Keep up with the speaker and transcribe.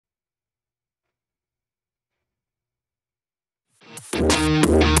Hope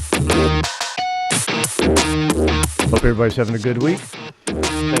everybody's having a good week.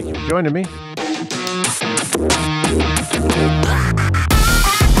 Thank you for joining me.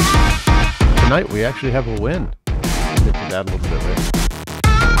 Tonight we actually have a win. Get to that a little bit later.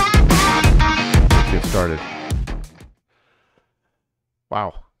 Let's get started.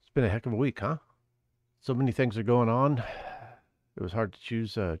 Wow, it's been a heck of a week, huh? So many things are going on. It was hard to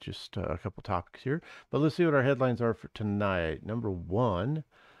choose just a couple topics here. But let's see what our headlines are for tonight. Number one,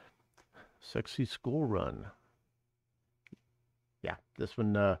 sexy school run. Yeah, this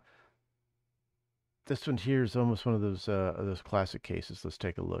one here is almost one of those classic cases. Let's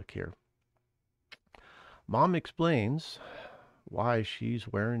take a look here. Mom explains why she's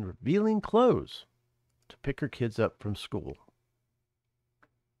wearing revealing clothes to pick her kids up from school.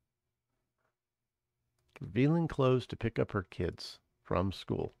 Revealing clothes to pick up her kids from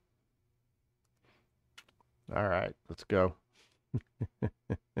school. All right, let's go.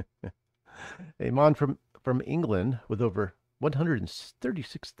 A mom from England with over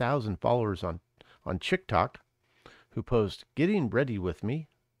 136,000 followers on TikTok, who posts "Getting Ready with Me"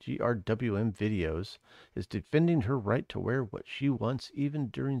 GRWM videos, is defending her right to wear what she wants even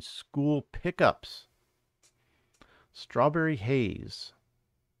during school pickups. Strawberry Haze,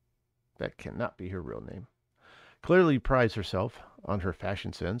 that cannot be her real name, clearly prides herself on her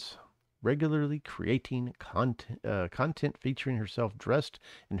fashion sense, regularly creating content featuring herself dressed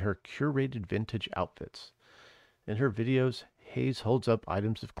in her curated vintage outfits. In her videos, Hayes holds up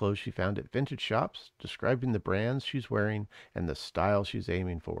items of clothes she found at vintage shops, describing the brands she's wearing and the style she's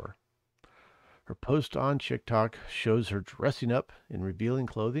aiming for. Her post on TikTok shows her dressing up in revealing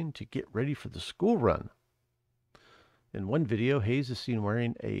clothing to get ready for the school run. In one video, Hayes is seen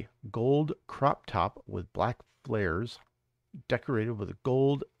wearing a gold crop top with black flares decorated with a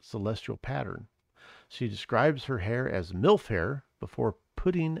gold celestial pattern. She describes her hair as MILF hair before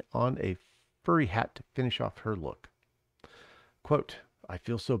putting on a furry hat to finish off her look. Quote, "I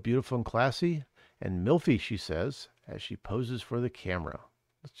feel so beautiful and classy and milfy," she says, as she poses for the camera.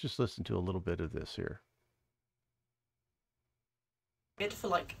 Let's just listen to a little bit of this here. For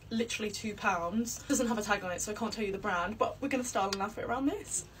like literally £2. Doesn't have a tag on it, so I can't tell you the brand, but we're going to style an outfit around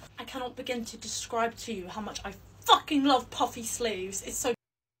this. I cannot begin to describe to you how much I fucking love puffy sleeves. It's so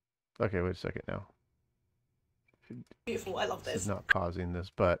Okay, wait a second now. beautiful. I love this. This is not pausing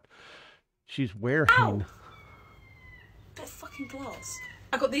this, but she's wearing... Ow! They're fucking glass.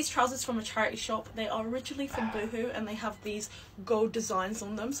 I got these trousers from a charity shop. They are originally from Boohoo and they have these gold designs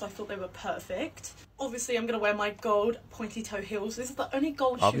on them, so I thought they were perfect. Obviously, I'm going to wear my gold pointy toe heels. These are the only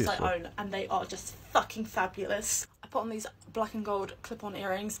gold shoes I own and they are just fucking fabulous. I put on these black and gold clip-on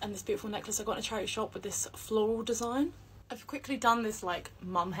earrings and this beautiful necklace I got in a charity shop with this floral design. I've quickly done this like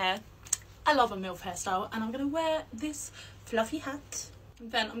mum hair. I love a MILF hairstyle and I'm going to wear this fluffy hat.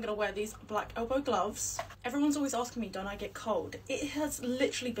 Then I'm going to wear these black elbow gloves. Everyone's always asking me, don't I get cold? It has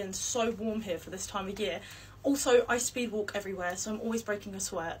literally been so warm here for this time of year. Also, I speed walk everywhere, so I'm always breaking a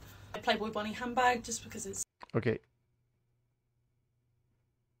sweat. A Playboy bunny handbag just because it's... Okay.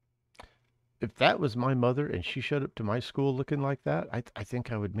 If that was my mother and she showed up to my school looking like that, I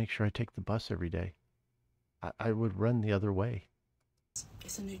think I would make sure I take the bus every day. I would run the other way.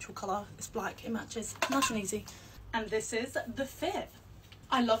 It's a neutral colour. It's black. It matches. Nice and easy. And this is the fit.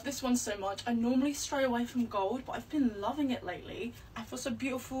 I love this one so much. I normally stray away from gold, but I've been loving it lately. I feel so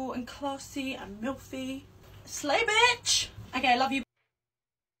beautiful and classy and milfy. Slay, bitch! Okay, I love you.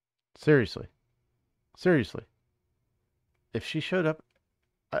 Seriously. If she showed up,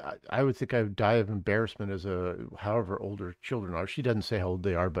 I would think I would die of embarrassment as however older children are. She doesn't say how old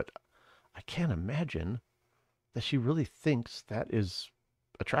they are, but I can't imagine that she really thinks that is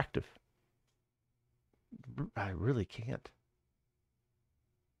attractive. I really can't.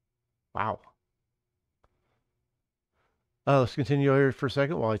 Wow. Let's continue here for a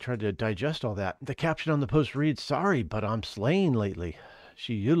second while I try to digest all that. The caption on the post reads, "Sorry, but I'm slaying lately."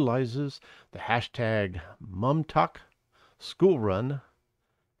 She utilizes the hashtag MumTalk, School Run,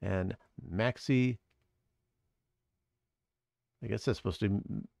 and Maxi. I guess that's supposed to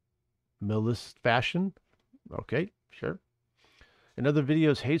be Millis fashion. Okay, sure. In other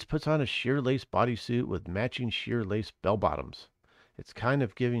videos, Hayes puts on a sheer lace bodysuit with matching sheer lace bell bottoms. It's kind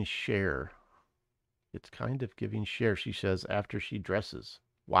of giving Cher, she says after she dresses.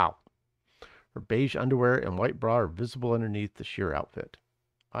 Wow. Her beige underwear and white bra are visible underneath the sheer outfit.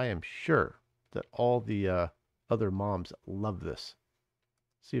 I am sure that all the other moms love this.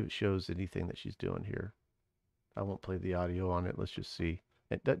 See if it shows anything that she's doing here. I won't play the audio on it. Let's just see.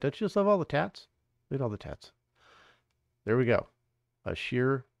 Don't you just love all the tats? Look at all the tats. There we go. A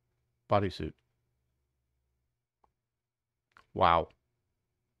sheer bodysuit. Wow.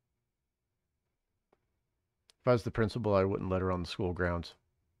 If I was the principal, I wouldn't let her on the school grounds.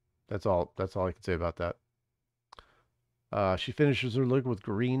 That's all. That's all I can say about that. She finishes her look with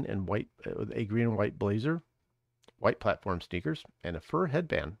green and white, with a green and white blazer, white platform sneakers, and a fur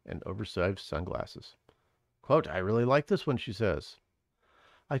headband and oversized sunglasses. Quote, I really like this one, she says.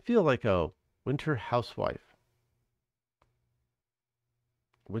 I feel like a winter housewife.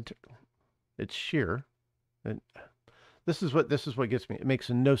 Winter, it's sheer. And this is what gets me. It makes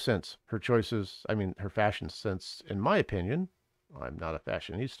no sense. Her choices, I mean, her fashion sense, in my opinion, I'm not a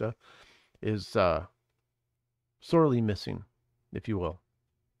fashionista, is sorely missing, if you will.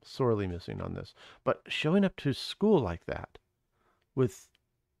 Sorely missing on this. But showing up to school like that with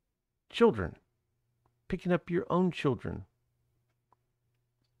children, picking up your own children,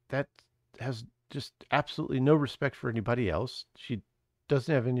 that has just absolutely no respect for anybody else. She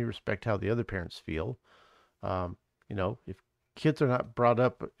doesn't have any respect how the other parents feel. If kids are not brought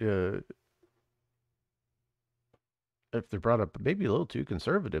up, if they're brought up maybe a little too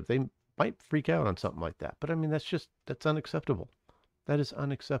conservative, they might freak out on something like that. But I mean, that's unacceptable. That is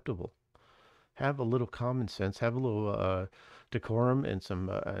unacceptable. Have a little common sense. Have a little decorum and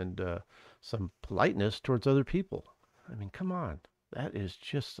some politeness towards other people. I mean, come on. That is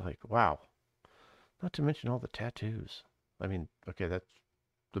just like wow. Not to mention all the tattoos. I mean, okay, that's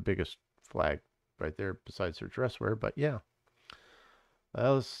the biggest flag right there besides her dress wear, but yeah.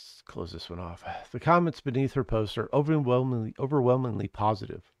 Let's close this one off. The comments beneath her post are overwhelmingly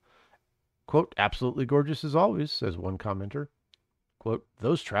positive. Quote, absolutely gorgeous as always, says one commenter. Quote,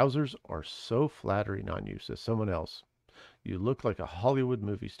 those trousers are so flattering on you, says someone else. You look like a Hollywood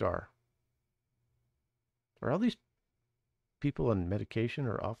movie star. Are all these people on medication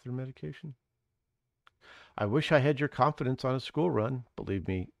or off their medication? I wish I had your confidence on a school run. Believe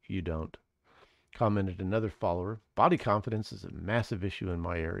me, you don't. Commented another follower. Body confidence is a massive issue in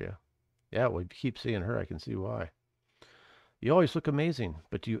my area. Yeah, well, you keep seeing her, I can see why. You always look amazing,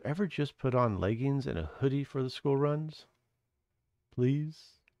 but do you ever just put on leggings and a hoodie for the school runs? Please?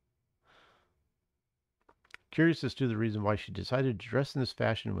 Curious as to the reason why she decided to dress in this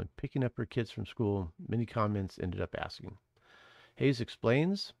fashion when picking up her kids from school, many comments ended up asking. Hayes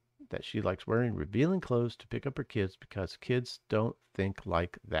explains that she likes wearing revealing clothes to pick up her kids because kids don't think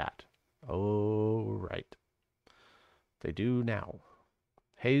like that. Oh, right. They do now.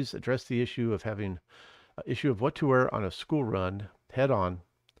 Hayes addressed the issue of what to wear on a school run head on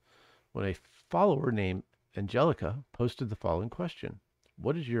when a follower named Angelica posted the following question.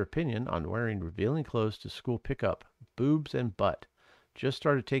 What is your opinion on wearing revealing clothes to school pickup? Boobs and butt. Just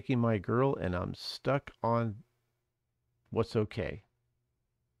started taking my girl and I'm stuck on what's okay.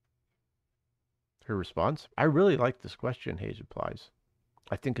 Her response, I really like this question, Hayes replies.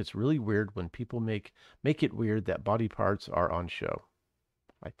 I think it's really weird when people make it weird that body parts are on show.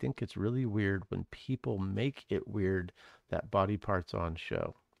 I think it's really weird when people make it weird that body parts are on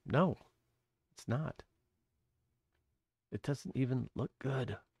show. No, it's not. It doesn't even look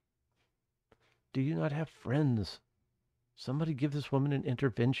good. Do you not have friends? Somebody give this woman an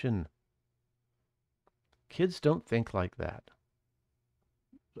intervention. Kids don't think like that.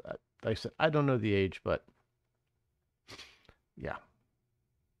 Like I said, I don't know the age, but yeah,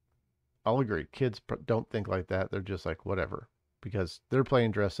 I'll agree. Kids don't think like that. They're just like, whatever. Because they're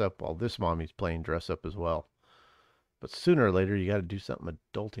playing dress up while this mommy's playing dress up as well. But sooner or later, you got to do something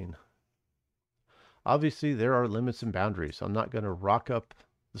adulting. Obviously, there are limits and boundaries. I'm not going to rock up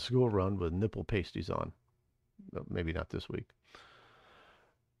the school run with nipple pasties on. Maybe not this week.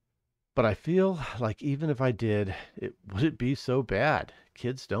 But I feel like even if I did, it would it be so bad?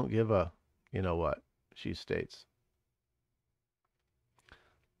 Kids don't give a, you know what, she states.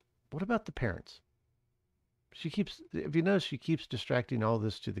 What about the parents? If you notice, she keeps distracting all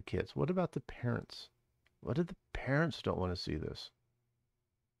this to the kids. What about the parents? What if the parents don't want to see this?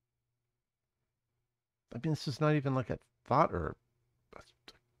 I mean, this is not even like a thought or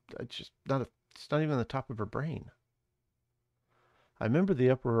it's just not it's not even on the top of her brain. I remember the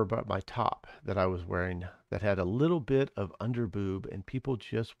uproar about my top that I was wearing that had a little bit of underboob and people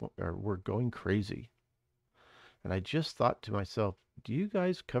just were going crazy. And I just thought to myself, do you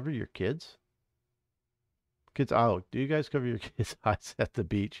guys cover your kids? Do you guys cover your kids' eyes at the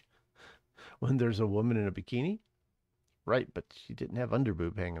beach when there's a woman in a bikini? Right, but she didn't have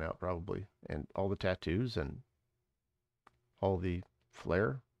underboob hanging out probably. And all the tattoos and all the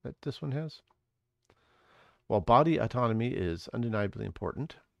flair that this one has. While body autonomy is undeniably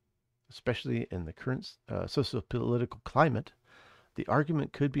important, especially in the current socio-political climate, the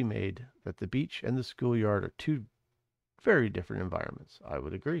argument could be made that the beach and the schoolyard are two very different environments. I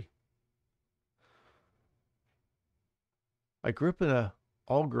would agree. I grew up in a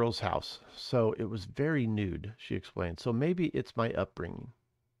all-girls house, so it was very nude, she explained. So maybe it's my upbringing.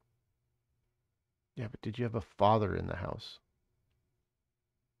 Yeah, but did you have a father in the house?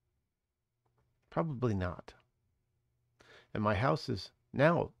 Probably not. And my house is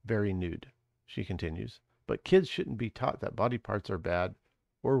now very nude, she continues. But kids shouldn't be taught that body parts are bad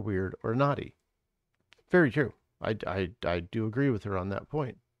or weird or naughty. Very true. I do agree with her on that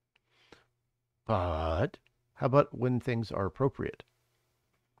point. But how about when things are appropriate?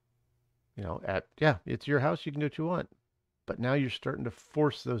 Yeah, it's your house, you can do what you want. But now you're starting to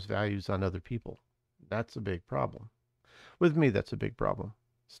force those values on other people. That's a big problem. With me, that's a big problem.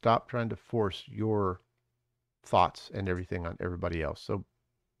 Stop trying to force your thoughts and everything on everybody else. So,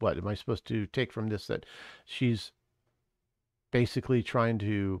 what am I supposed to take from this? That she's basically trying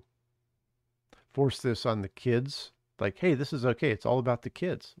to force this on the kids? Like, hey, this is okay. It's all about the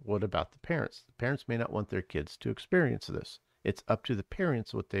kids. What about the parents? The parents may not want their kids to experience this. It's up to the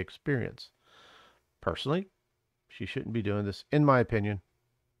parents what they experience. Personally, she shouldn't be doing this, in my opinion.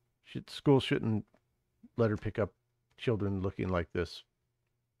 School shouldn't let her pick up children looking like this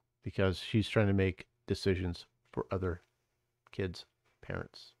because she's trying to make decisions for other kids'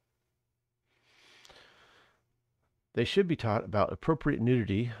 parents. They should be taught about appropriate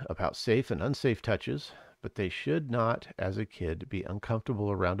nudity, about safe and unsafe touches, but they should not, as a kid, be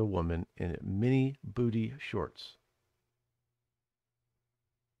uncomfortable around a woman in mini booty shorts.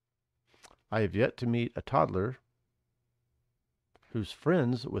 I have yet to meet a toddler who's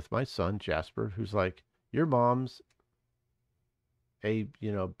friends with my son, Jasper, who's like, your mom's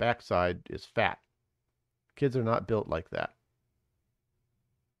backside is fat. Kids are not built like that.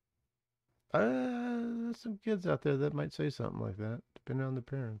 There's some kids out there that might say something like that, depending on the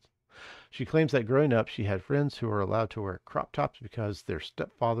parents. She claims that growing up, she had friends who were allowed to wear crop tops because their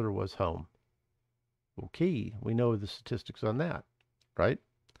stepfather was home. Okay, we know the statistics on that, right?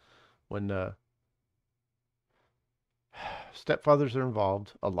 When stepfathers are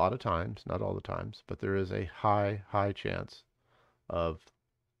involved, a lot of times, not all the times, but there is a high, high chance of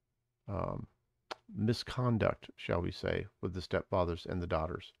um, misconduct, shall we say, with the stepfathers and the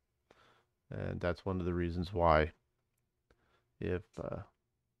daughters. And that's one of the reasons why, if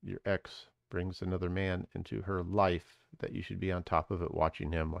your ex brings another man into her life, that you should be on top of it,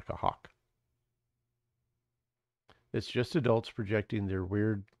 watching him like a hawk. It's just adults projecting their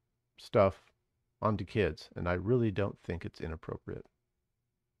weird stuff onto kids, and I really don't think it's inappropriate.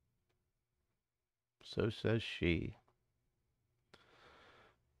 So says she.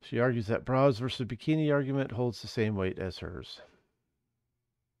 She argues that bras versus bikini argument holds the same weight as hers.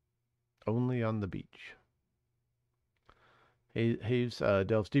 Only on the beach. Hayes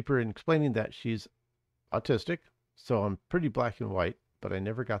delves deeper in explaining that she's autistic, so I'm pretty black and white, but I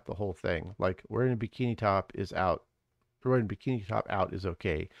never got the whole thing. Like, wearing a bikini top is out. Wearing a bikini top out is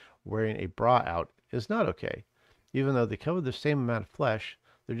okay. Wearing a bra out is not okay. Even though they cover the same amount of flesh,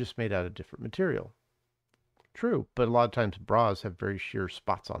 they're just made out of different material. True, but a lot of times bras have very sheer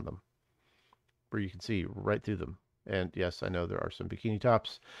spots on them where you can see right through them. And yes, I know there are some bikini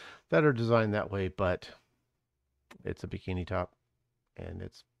tops that are designed that way, but it's a bikini top and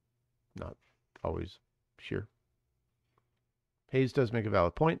it's not always sheer. Hayes does make a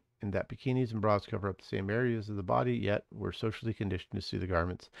valid point in that bikinis and bras cover up the same areas of the body, yet we're socially conditioned to see the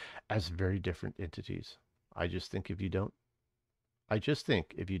garments as very different entities. I just think if you don't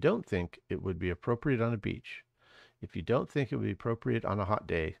think it would be appropriate on a beach, if you don't think it would be appropriate on a hot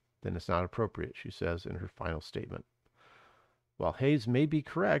day, then it's not appropriate, she says in her final statement. While Hayes may be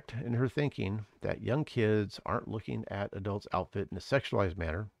correct in her thinking that young kids aren't looking at adults' outfit in a sexualized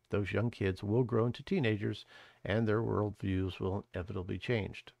manner, those young kids will grow into teenagers and their worldviews will inevitably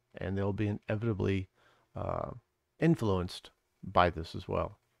change. And they'll be inevitably uh, influenced by this as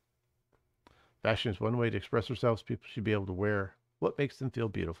well. Fashion is one way to express ourselves. People should be able to wear what makes them feel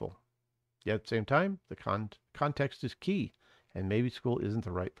beautiful. Yet at the same time, the context is key, and maybe school isn't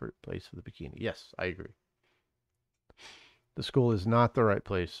the right place for the bikini. Yes, I agree. The school is not the right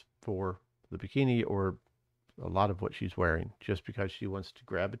place for the bikini or a lot of what she's wearing just because she wants to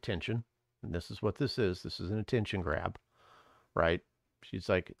grab attention. And this is what this is. This is an attention grab, right? She's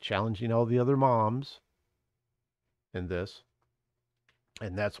like challenging all the other moms in this.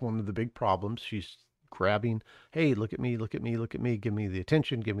 And that's one of the big problems. She's grabbing, hey, look at me, look at me, look at me, give me the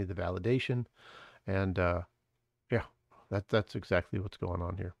attention, give me the validation. And yeah, that's exactly what's going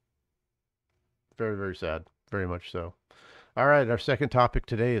on here. Very, very sad. Very much so. All right, our second topic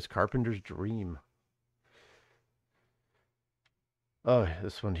today is Carpenter's Dream. Oh,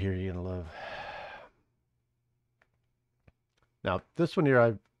 this one here you're going to love. Now, this one here I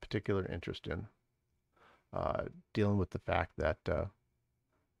have particular interest in. dealing with the fact that the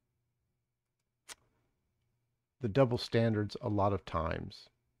double standards a lot of times,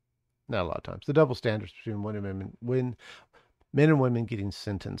 not a lot of times, the double standards between men and women getting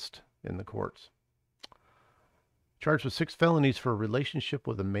sentenced in the courts. Charged with 6 felonies for a relationship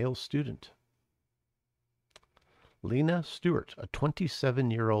with a male student. Lena Stewart, a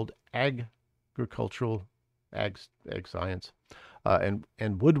 27-year-old agricultural ag science and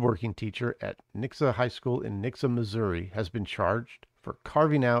woodworking teacher at Nixa High School in Nixa, Missouri, has been charged for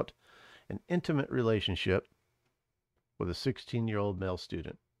carving out an intimate relationship with a 16-year-old male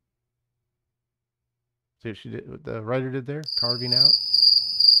student. See what she did? What the writer did there? Carving out.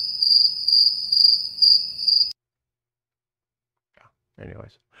 Yeah.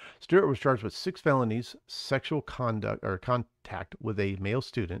 Anyways, Stewart was charged with 6 felonies, sexual conduct or contact with a male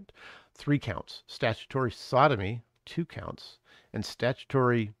student, 3 counts, statutory sodomy, 2 counts, and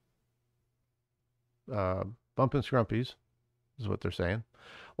statutory bump and scrumpies, is what they're saying,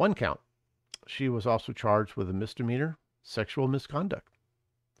 1 count. She was also charged with a misdemeanor, sexual misconduct.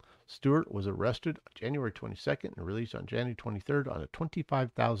 Stewart was arrested on January 22nd and released on January 23rd on a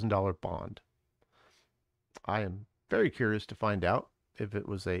 $25,000 bond. I am very curious to find out if it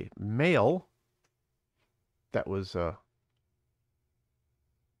was a male that was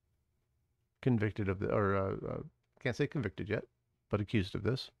convicted of the, or can't say convicted yet, but accused of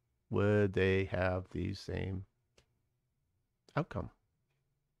this. Would they have the same outcome?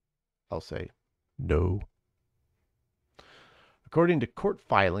 I'll say no. According to court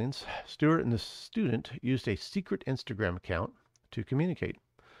filings, Stewart and the student used a secret Instagram account to communicate.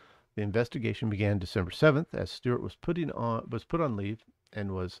 The investigation began December 7th as Stewart was put on leave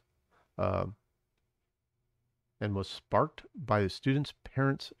and was sparked by the student's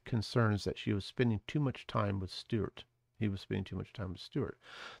parents' concerns that she was spending too much time with Stewart. He was spending too much time with Stewart.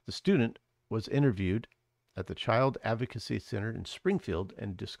 The student was interviewed at the Child Advocacy Center in Springfield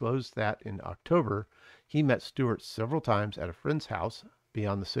and disclosed that in October he met Stewart several times at a friend's house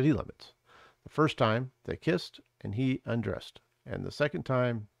beyond the city limits. The first time they kissed and he undressed, and the second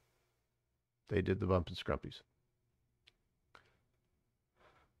time they did the bump and scrumpies.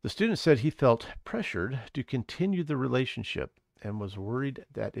 The student said he felt pressured to continue the relationship and was worried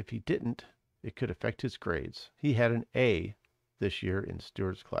that if he didn't, it could affect his grades. He had an A this year in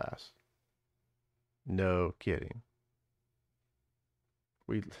Stewart's class. No kidding.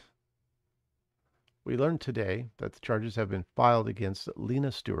 We learned today that the charges have been filed against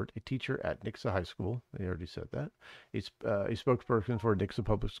Lena Stewart, a teacher at Nixa High School. They already said that. A spokesperson for Nixa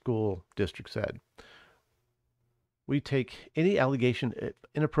Public School District said, "We take any allegation of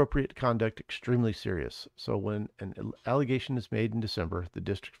inappropriate conduct extremely serious. So when an allegation is made in December, the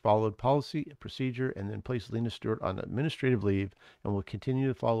district followed policy and procedure and then placed Lena Stewart on administrative leave and will continue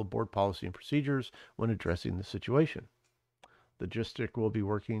to follow board policy and procedures when addressing the situation. The district will be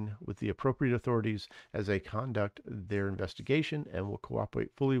working with the appropriate authorities as they conduct their investigation and will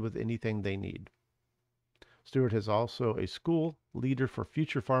cooperate fully with anything they need." Stewart is also a school leader for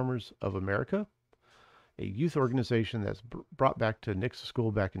Future Farmers of America, a youth organization that's brought back to Nixa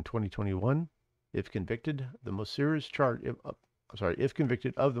School back in 2021. If convicted, the most serious charge, if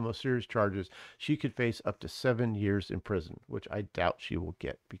convicted of the most serious charges, she could face up to 7 years in prison, which I doubt she will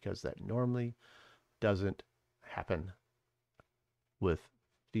get because that normally doesn't happen with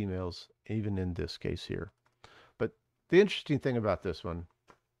females, even in this case here. But the interesting thing about this one,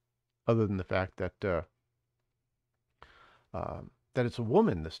 other than the fact that that it's a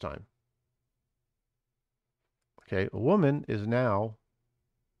woman this time. Okay, a woman is now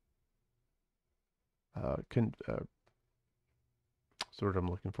sort of I'm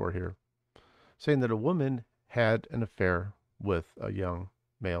looking for here, saying that a woman had an affair with a young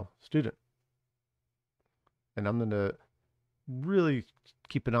male student. And I'm going to really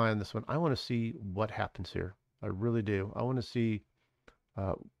keep an eye on this one. I want to see what happens here. I really do. I want to see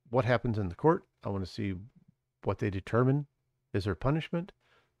what happens in the court. I want to see what they determine is her punishment,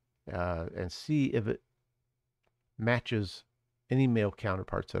 and see if it matches any male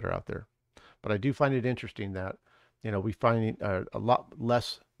counterparts that are out there. But I do find it interesting that, we find a lot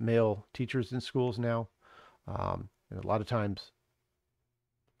less male teachers in schools now. And a lot of times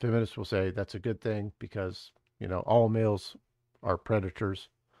feminists will say that's a good thing because, all males are predators,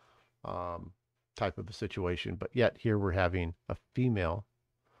 type of a situation. But yet here we're having a female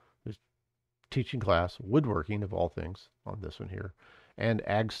who's teaching class, woodworking of all things on this one here, and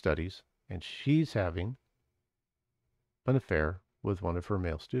ag studies, and she's having an affair with one of her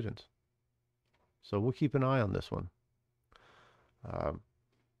male students. So we'll keep an eye on this one.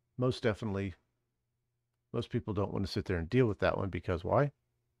 Most definitely, most people don't want to sit there and deal with that one because why? It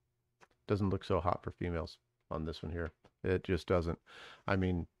doesn't look so hot for females. on this one here. It just doesn't. I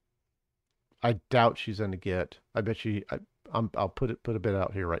mean, I doubt she's going to get. I bet I'll put a bit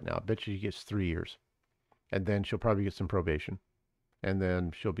out here right now. I bet she gets 3 years, and then she'll probably get some probation, and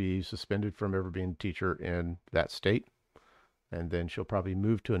then she'll be suspended from ever being a teacher in that state, and then she'll probably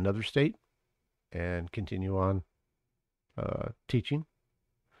move to another state and continue on teaching,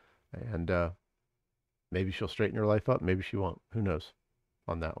 and maybe she'll straighten her life up. Maybe she won't. Who knows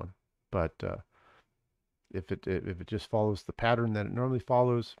on that one? But if it just follows the pattern that it normally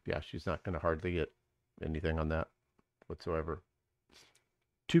follows, yeah, she's not going to hardly get anything on that whatsoever.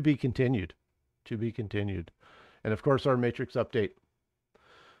 To be continued. To be continued. And of course, our matrix update.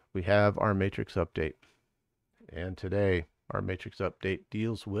 We have our matrix update. And today, our matrix update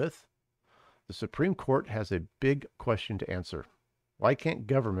deals with the Supreme Court has a big question to answer. Why can't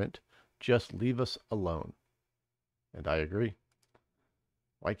government just leave us alone? And I agree.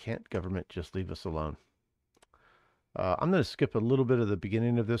 Why can't government just leave us alone? I'm going to skip a little bit of the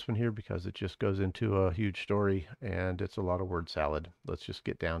beginning of this one here because it just goes into a huge story and it's a lot of word salad. Let's just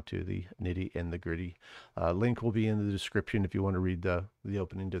get down to the nitty and the gritty. Link will be in the description if you want to read the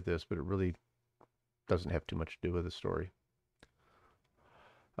opening to this, but it really doesn't have too much to do with the story.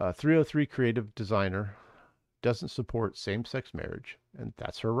 303 creative designer doesn't support same-sex marriage, and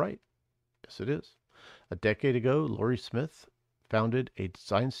that's her right. Yes, it is. A decade ago, Lori Smith founded a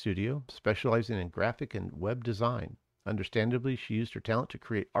design studio specializing in graphic and web design. Understandably, she used her talent to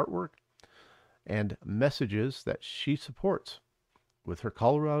create artwork and messages that she supports. With her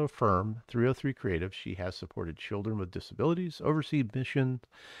Colorado firm, 303 Creative, she has supported children with disabilities, overseas missions,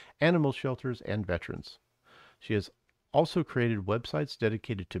 animal shelters, and veterans. She has also created websites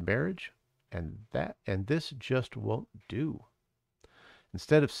dedicated to marriage, and this just won't do.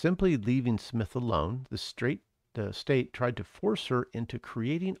 Instead of simply leaving Smith alone, the state tried to force her into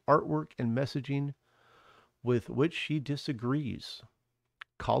creating artwork and messaging with which she disagrees.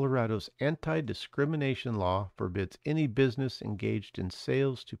 Colorado's anti-discrimination law forbids any business engaged in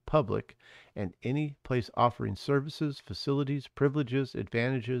sales to public and any place offering services, facilities, privileges,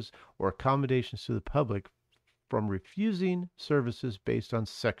 advantages, or accommodations to the public from refusing services based on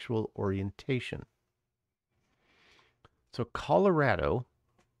sexual orientation. So Colorado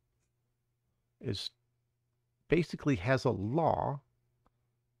basically has a law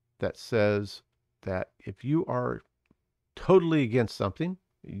that says that if you are totally against something,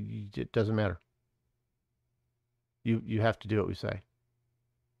 it doesn't matter. You have to do what we say.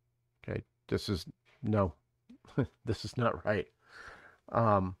 Okay, this is not right.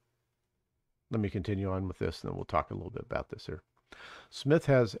 Let me continue on with this, and then we'll talk a little bit about this here. Smith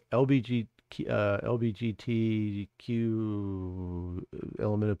has LGBTQ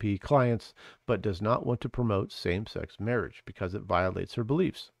LMNOP clients, but does not want to promote same-sex marriage because it violates her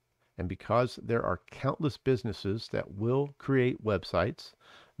beliefs. And because there are countless businesses that will create websites,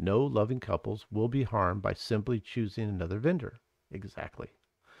 no loving couples will be harmed by simply choosing another vendor. Exactly.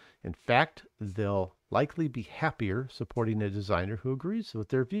 In fact, they'll likely be happier supporting a designer who agrees with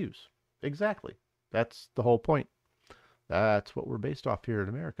their views. Exactly. That's the whole point. That's what we're based off here in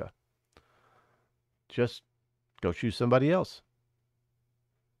America. Just go choose somebody else.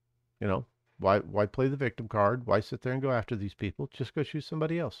 You know, why play the victim card? Why sit there and go after these people? Just go choose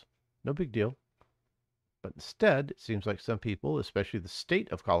somebody else. No big deal. But instead, it seems like some people, especially the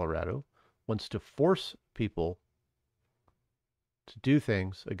state of Colorado, wants to force people to do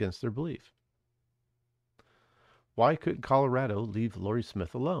things against their belief. Why couldn't Colorado leave Lori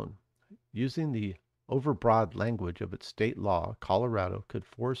Smith alone? Using the overbroad language of its state law, Colorado could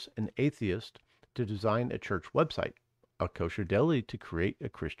force an atheist to design a church website, a kosher deli to create a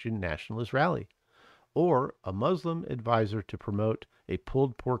Christian nationalist rally, or a Muslim advisor to promote a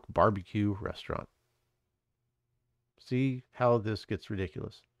pulled pork barbecue restaurant. See how this gets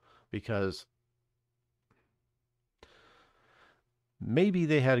ridiculous? Because maybe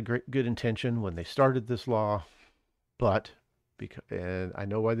they had a good intention when they started this law, but and I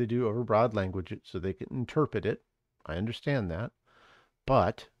know why they do overbroad language so they can interpret it. I understand that.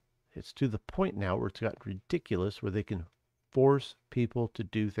 But it's to the point now where it's got ridiculous where they can force people to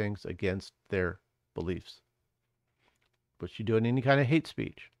do things against their beliefs. Was she doing any kind of hate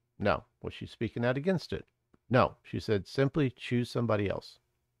speech? No. Was she speaking out against it? No. She said simply choose somebody else.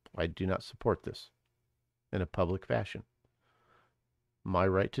 I do not support this in a public fashion. My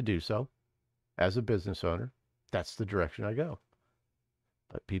right to do so as a business owner. That's the direction I go.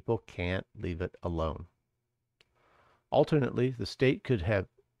 But people can't leave it alone. Alternately, the state could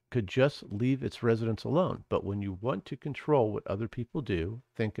just leave its residents alone. But when you want to control what other people do,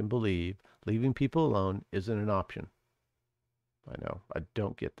 think, and believe, leaving people alone isn't an option. I know. I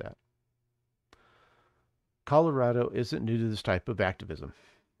don't get that. Colorado isn't new to this type of activism.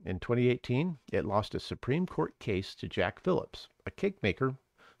 In 2018, it lost a Supreme Court case to Jack Phillips, a cake maker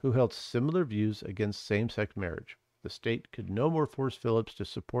who held similar views against same sex marriage. The state could no more force Phillips to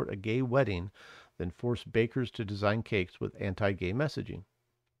support a gay wedding than force bakers to design cakes with anti gay messaging.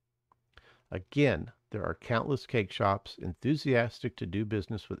 Again, there are countless cake shops enthusiastic to do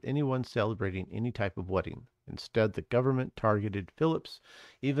business with anyone celebrating any type of wedding. Instead, the government targeted Phillips,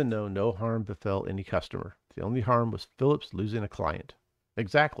 even though no harm befell any customer. The only harm was Phillips losing a client.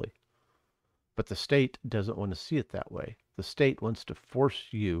 Exactly. But the state doesn't want to see it that way. The state wants to force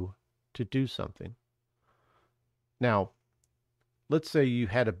you to do something. Now, let's say you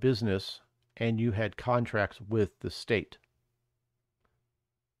had a business and you had contracts with the state.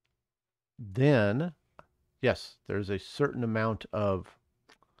 Then, yes, there's a certain amount of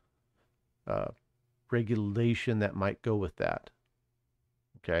uh, regulation that might go with that.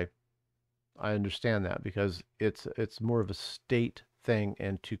 Okay, I understand that because it's more of a state thing,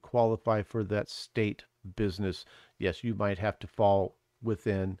 and to qualify for that state business, yes, you might have to fall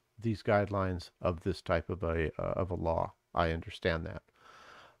within these guidelines of this type of a law. I understand that,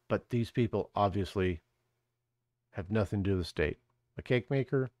 but these people obviously have nothing to do with the state. A cake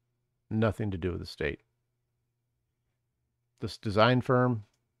maker, nothing to do with the state. This design firm,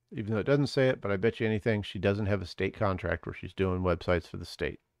 even though it doesn't say it, but I bet you anything, she doesn't have a state contract where she's doing websites for the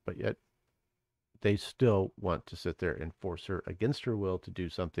state. But yet they still want to sit there and force her against her will to do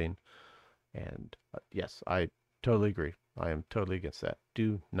something. And yes, I totally agree. I am totally against that.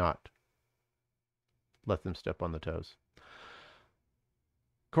 Do not let them step on the toes.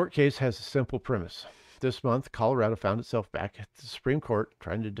 Court case has a simple premise. This month, Colorado found itself back at the Supreme Court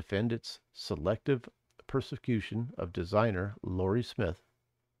trying to defend its selective persecution of designer Lorie Smith.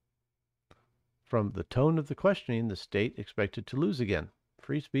 From the tone of the questioning, the state expected to lose again.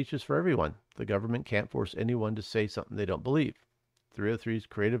 Free speech is for everyone. The government can't force anyone to say something they don't believe. 303's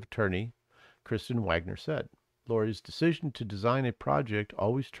creative attorney, Kristen Wagner, said. Lorie's decision to design a project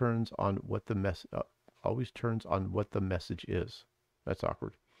always turns on what the message is. That's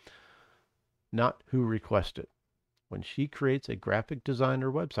awkward. Not who requested it. When she creates a graphic design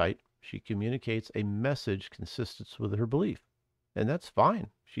or website, she communicates a message consistent with her belief. And that's fine.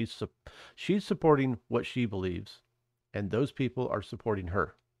 She's supporting what she believes, and those people are supporting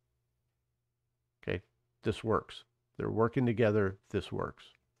her. Okay, this works. They're working together. This works.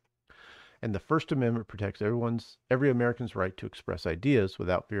 And the First Amendment protects every American's right to express ideas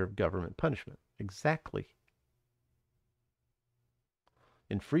without fear of government punishment. Exactly.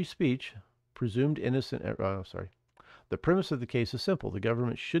 In free speech, presumed innocent. The premise of the case is simple. The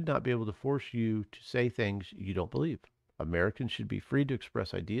government should not be able to force you to say things you don't believe. Americans should be free to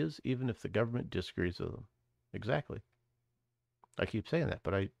express ideas, even if the government disagrees with them. Exactly. I keep saying that,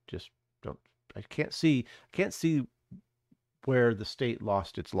 but I just don't. I can't see where the state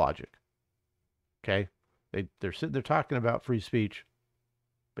lost its logic. Okay, they're sitting there talking about free speech,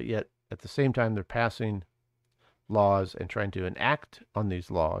 but yet at the same time they're passing laws and trying to enact on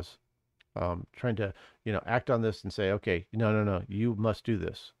these laws, trying to act on this and say, okay, no, you must do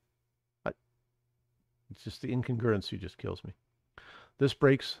this. It's just the incongruency just kills me. This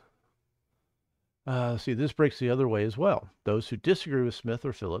breaks. This breaks the other way as well. Those who disagree with Smith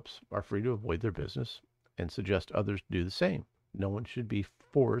or Phillips are free to avoid their business and suggest others do the same. No one should be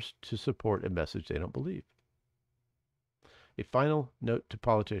forced to support a message they don't believe. A final note to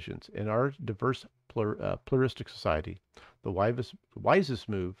politicians. In our diverse, pluralistic society, the wisest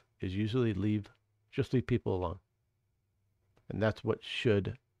move is usually just leave people alone. And that's what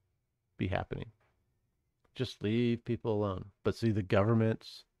should be happening. Just leave people alone. But see, the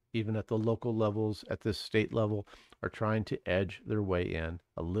governments, even at the local levels, at this state level, are trying to edge their way in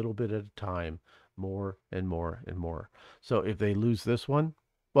a little bit at a time, more and more and more. So if they lose this one,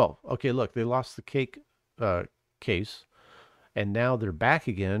 well, okay, look, they lost the cake case, and now they're back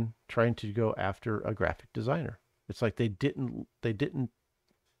again trying to go after a graphic designer. It's like they didn't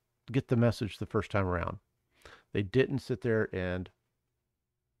get the message the first time around. They didn't sit there and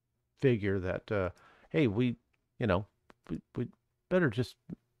figure that, hey, we better just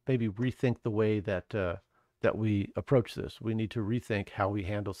maybe rethink the way that we approach this. We need to rethink how we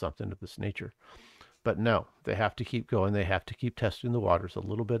handle something of this nature. But no, they have to keep going. They have to keep testing the waters a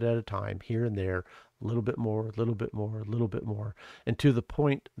little bit at a time, here and there, a little bit more, a little bit more, a little bit more, and to the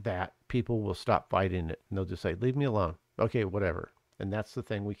point that people will stop fighting it and they'll just say, leave me alone. Okay, whatever. And that's the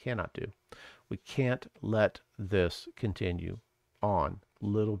thing we cannot do. We can't let this continue on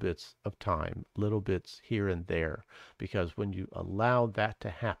little bits of time, little bits here and there, because when you allow that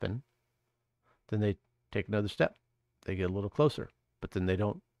to happen, then they take another step. They get a little closer, but then they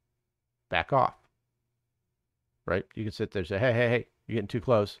don't back off. right? You can sit there and say, hey, hey, hey, you're getting too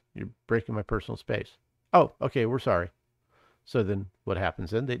close. You're breaking my personal space. Oh, okay, we're sorry. So then what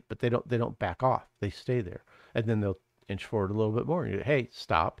happens then? They don't back off. They stay there. And then they'll inch forward a little bit more. And you go, hey,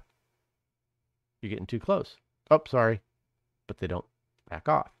 stop. You're getting too close. Oh, sorry. But they don't back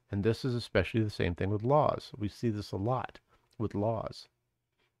off. And this is especially the same thing with laws. We see this a lot with laws.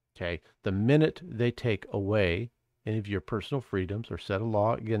 Okay. The minute they take away any of your personal freedoms or set a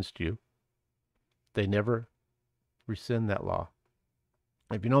law against you, they never rescind that law.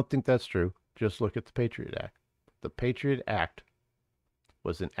 If you don't think that's true, just look at the Patriot Act. The Patriot Act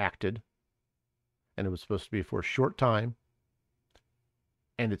was enacted, and it was supposed to be for a short time,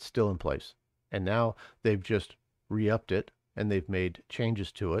 and it's still in place. And now they've just re-upped it, and they've made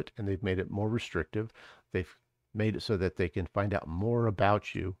changes to it, and they've made it more restrictive. They've made it so that they can find out more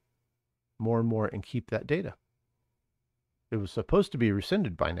about you, more and more, and keep that data. It was supposed to be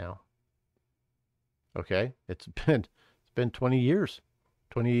rescinded by now. Okay, it's been 20 years,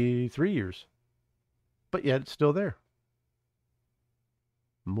 23 years, but yet it's still there.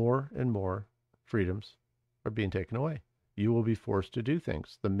 More and more freedoms are being taken away. You will be forced to do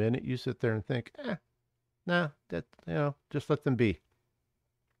things. The minute you sit there and think, nah, just let them be.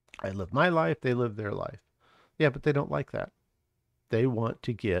 I live my life, they live their life. Yeah, but they don't like that. They want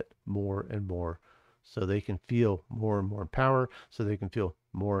to get more and more so they can feel more and more power, so they can feel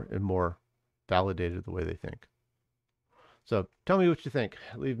more and more validated the way they think. So tell me what you think.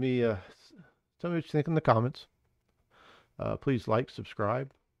 Tell me what you think in the comments. Please like,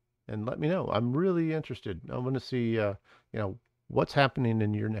 subscribe, and let me know. I'm really interested. I want to see, what's happening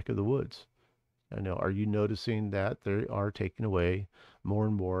in your neck of the woods. Are you noticing that they are taking away more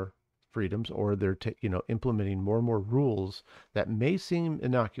and more freedoms, or they're implementing more and more rules that may seem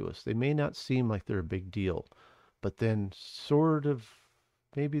innocuous. They may not seem like they're a big deal, but then sort of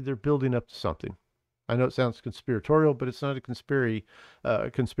maybe they're building up to something. I know it sounds conspiratorial, but it's not a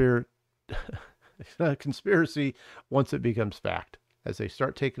it's not a conspiracy once it becomes fact. As they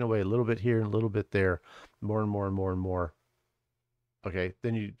start taking away a little bit here and a little bit there, more and more and more and more. Okay,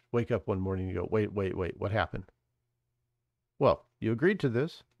 then you wake up one morning and you go, wait, what happened? Well, you agreed to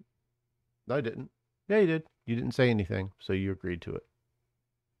this. No, I didn't. Yeah, you did. You didn't say anything, so you agreed to it.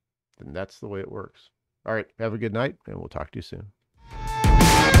 And that's the way it works. All right, have a good night, and we'll talk to you soon.